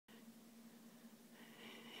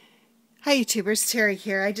Hi YouTubers, Terry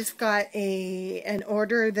here. I just got an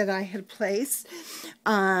order that I had placed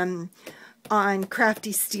on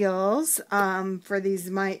Crafty Steals for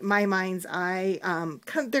these my Mind's Eye.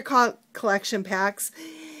 They're called collection packs,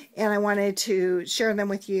 and I wanted to share them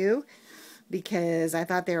with you because I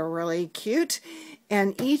thought they were really cute.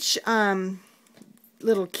 And each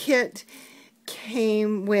little kit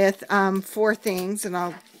came with 4 things, and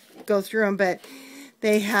I'll go through them. But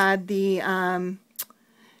they had the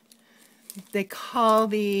they call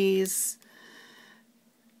these,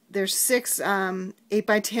 there's 6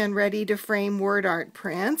 8x10 ready to frame word art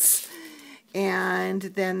prints, and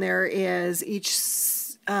then there is each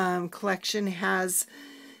collection has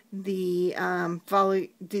the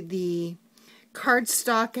the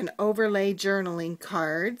cardstock and overlay journaling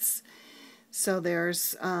cards. So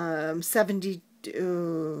there's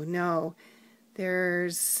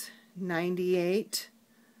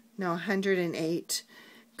 108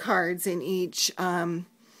 cards in each one,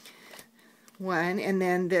 and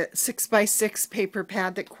then the 6x6 paper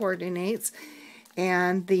pad that coordinates,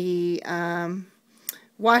 and the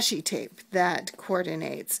washi tape that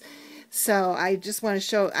coordinates. So I just want to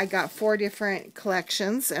show, I got 4 different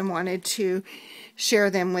collections and wanted to share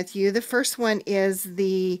them with you. The first one is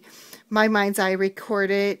the My Mind's Eye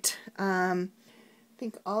Recorded. I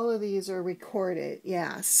think all of these are recorded,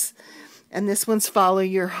 yes. And this one's Follow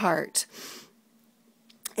Your Heart.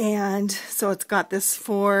 And so it's got this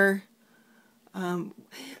 4, oh,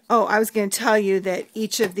 I was going to tell you that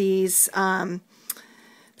each of these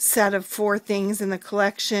set of 4 things in the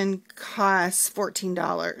collection costs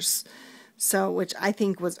 $14. So, which I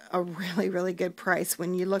think was a really, really good price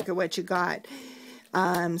when you look at what you got.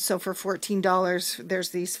 So for $14, there's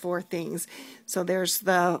these 4 things. So there's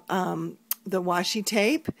the washi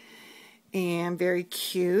tape, and very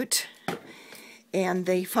cute. And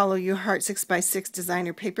they Follow Your Heart 6x6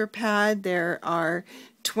 designer paper pad. There are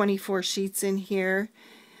 24 sheets in here,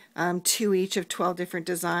 2 each of 12 different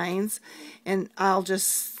designs. And I'll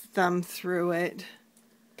just thumb through it.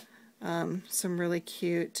 Some really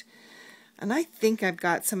cute. And I think I've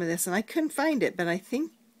got some of this, and I couldn't find it, but I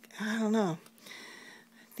don't know.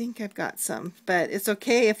 I think I've got some. But it's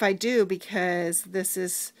okay if I do, because this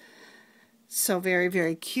is so very,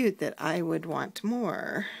 very cute that I would want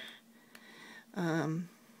more.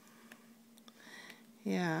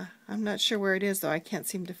 Yeah, I'm not sure where it is, though. I can't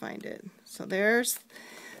seem to find it. So there's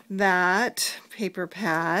that paper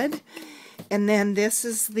pad. And then this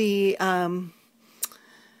is the, and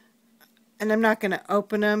I'm not going to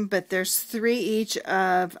open them, but there's 3 each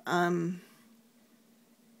of,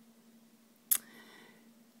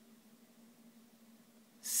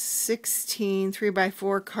 16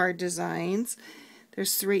 3x4 card designs.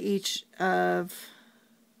 There's 3 each of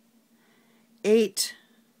 8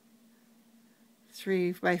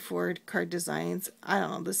 3x4 card designs. I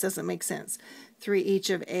don't know, this doesn't make sense. 3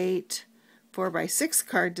 each of 8 4x6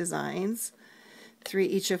 card designs. 3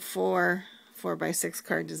 each of 4 4x6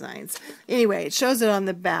 card designs. Anyway, it shows it on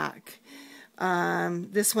the back.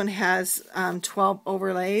 This one has 12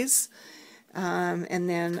 overlays, and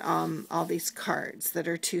then all these cards that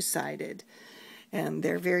are 2-sided. And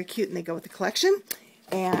they're very cute, and they go with the collection.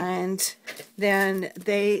 And then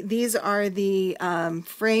these are the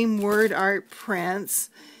frame word art prints,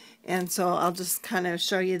 and so I'll just kind of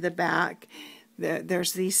show you the back.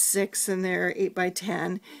 There's these 6, and they're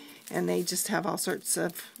 8x10, and they just have all sorts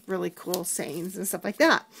of really cool sayings and stuff like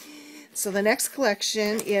that. So the next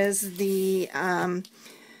collection is the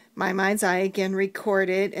My Mind's Eye Again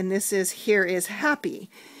Recorded, and this is Here Is Happy.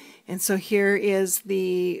 And so here is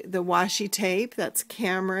the washi tape. That's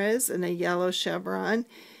cameras and a yellow chevron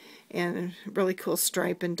and really cool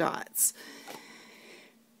stripe and dots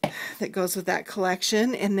that goes with that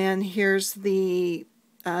collection. And then here's the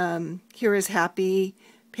Here Is Happy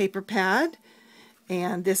paper pad,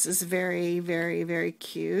 and this is very, very, very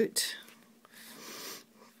cute.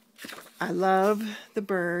 I love the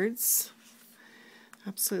birds.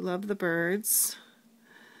 Absolutely love the birds.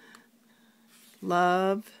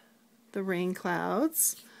 Love the rain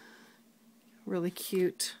clouds. Really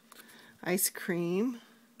cute ice cream.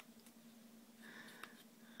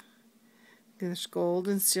 There's gold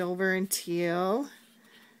and silver and teal,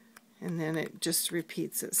 and then it just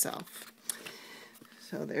repeats itself.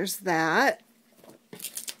 So there's that.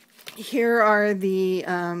 Here are the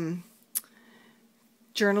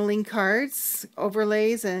journaling cards,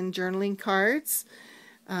 overlays and journaling cards.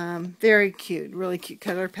 Very cute, really cute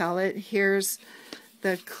color palette. Here's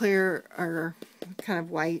the clear or kind of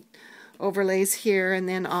white overlays here, and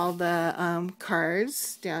then all the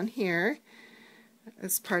cards down here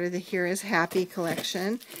as part of the Here Is Happy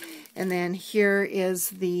collection. And then here is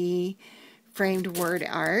the framed word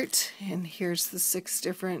art, and here's the 6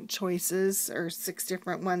 different choices, or 6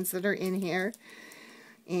 different ones that are in here.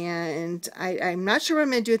 And I'm not sure what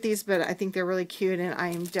I'm going to do with these, but I think they're really cute, and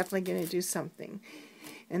I'm definitely going to do something.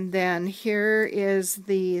 And then here is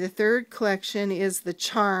the third collection is the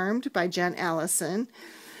Charmed by Jen Allison,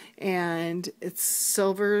 and it's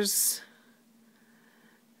silvers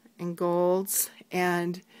and golds.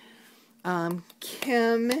 And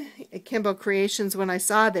Kimbo Creations, when I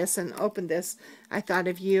saw this and opened this, I thought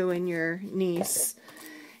of you and your niece.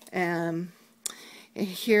 And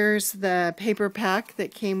here's the paper pack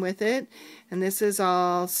that came with it, and this is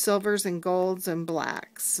all silvers and golds and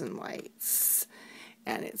blacks and whites,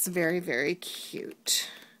 and it's very, very cute.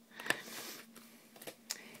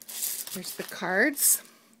 Here's the cards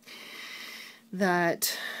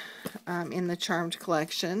that in the Charmed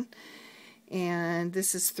collection. And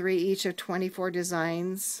this is 3 each of 24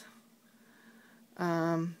 designs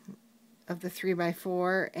of the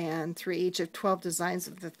 3x4, and 3 each of 12 designs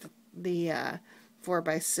of the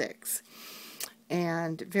 4x6.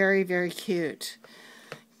 And very, very cute.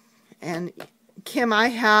 And Kim, I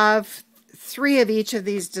have 3 of each of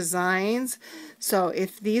these designs. So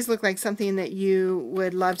if these look like something that you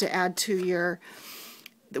would love to add to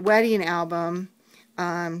the wedding album,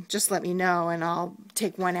 just let me know, and I'll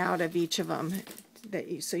take one out of each of them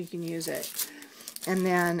so you can use it. And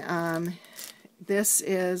then this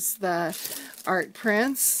is the art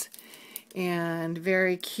prints, and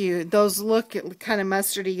very cute. Those look kind of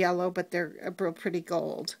mustardy yellow, but they're a real pretty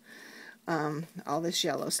gold. All this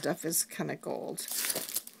yellow stuff is kind of gold.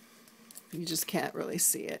 You just can't really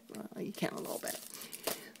see it. Well, you can a little bit.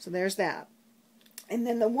 So there's that. And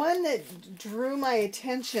then the one that drew my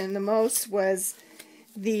attention the most was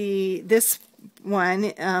this one.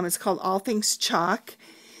 It's called All Things Chalk,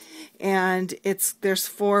 and there's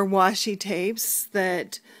 4 washi tapes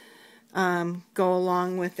that go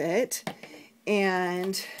along with it,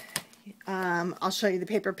 and I'll show you the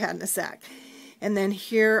paper pad in a sec. And then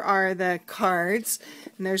here are the cards,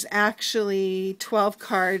 and there's actually 12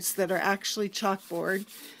 cards that are actually chalkboard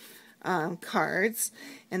cards,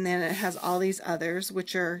 and then it has all these others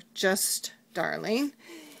which are just darling.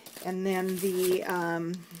 And then the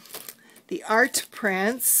art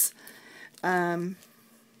prints,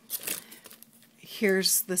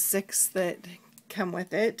 here's the 6 that come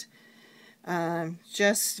with it.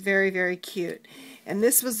 Just very, very cute. And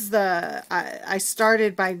this was I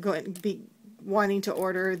started by wanting to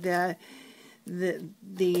order the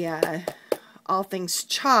All Things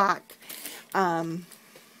Chalk, and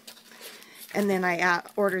then I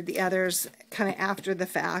ordered the others kind of after the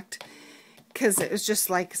fact, because it was just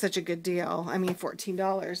like such a good deal. I mean,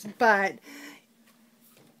 $14, but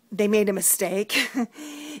they made a mistake,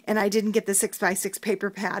 and I didn't get the 6x6 paper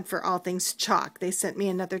pad for All Things Chalk. They sent me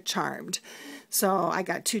another Charmed, so I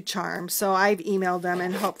got 2 Charms. So I've emailed them,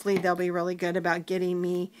 and hopefully they'll be really good about getting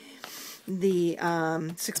me the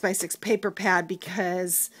 6x6 paper pad,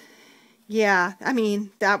 because yeah, I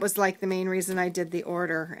mean, that was like the main reason I did the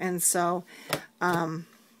order. And so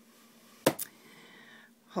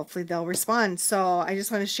hopefully they'll respond. So I just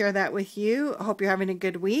want to share that with you. I hope you're having a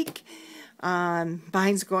good week.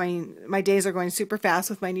 My days are going super fast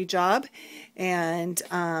with my new job, and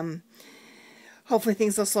hopefully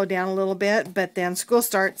things will slow down a little bit, but then school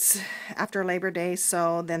starts after Labor Day,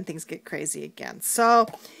 so then things get crazy again. So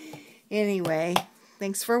anyway,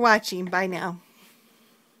 thanks for watching. Bye now.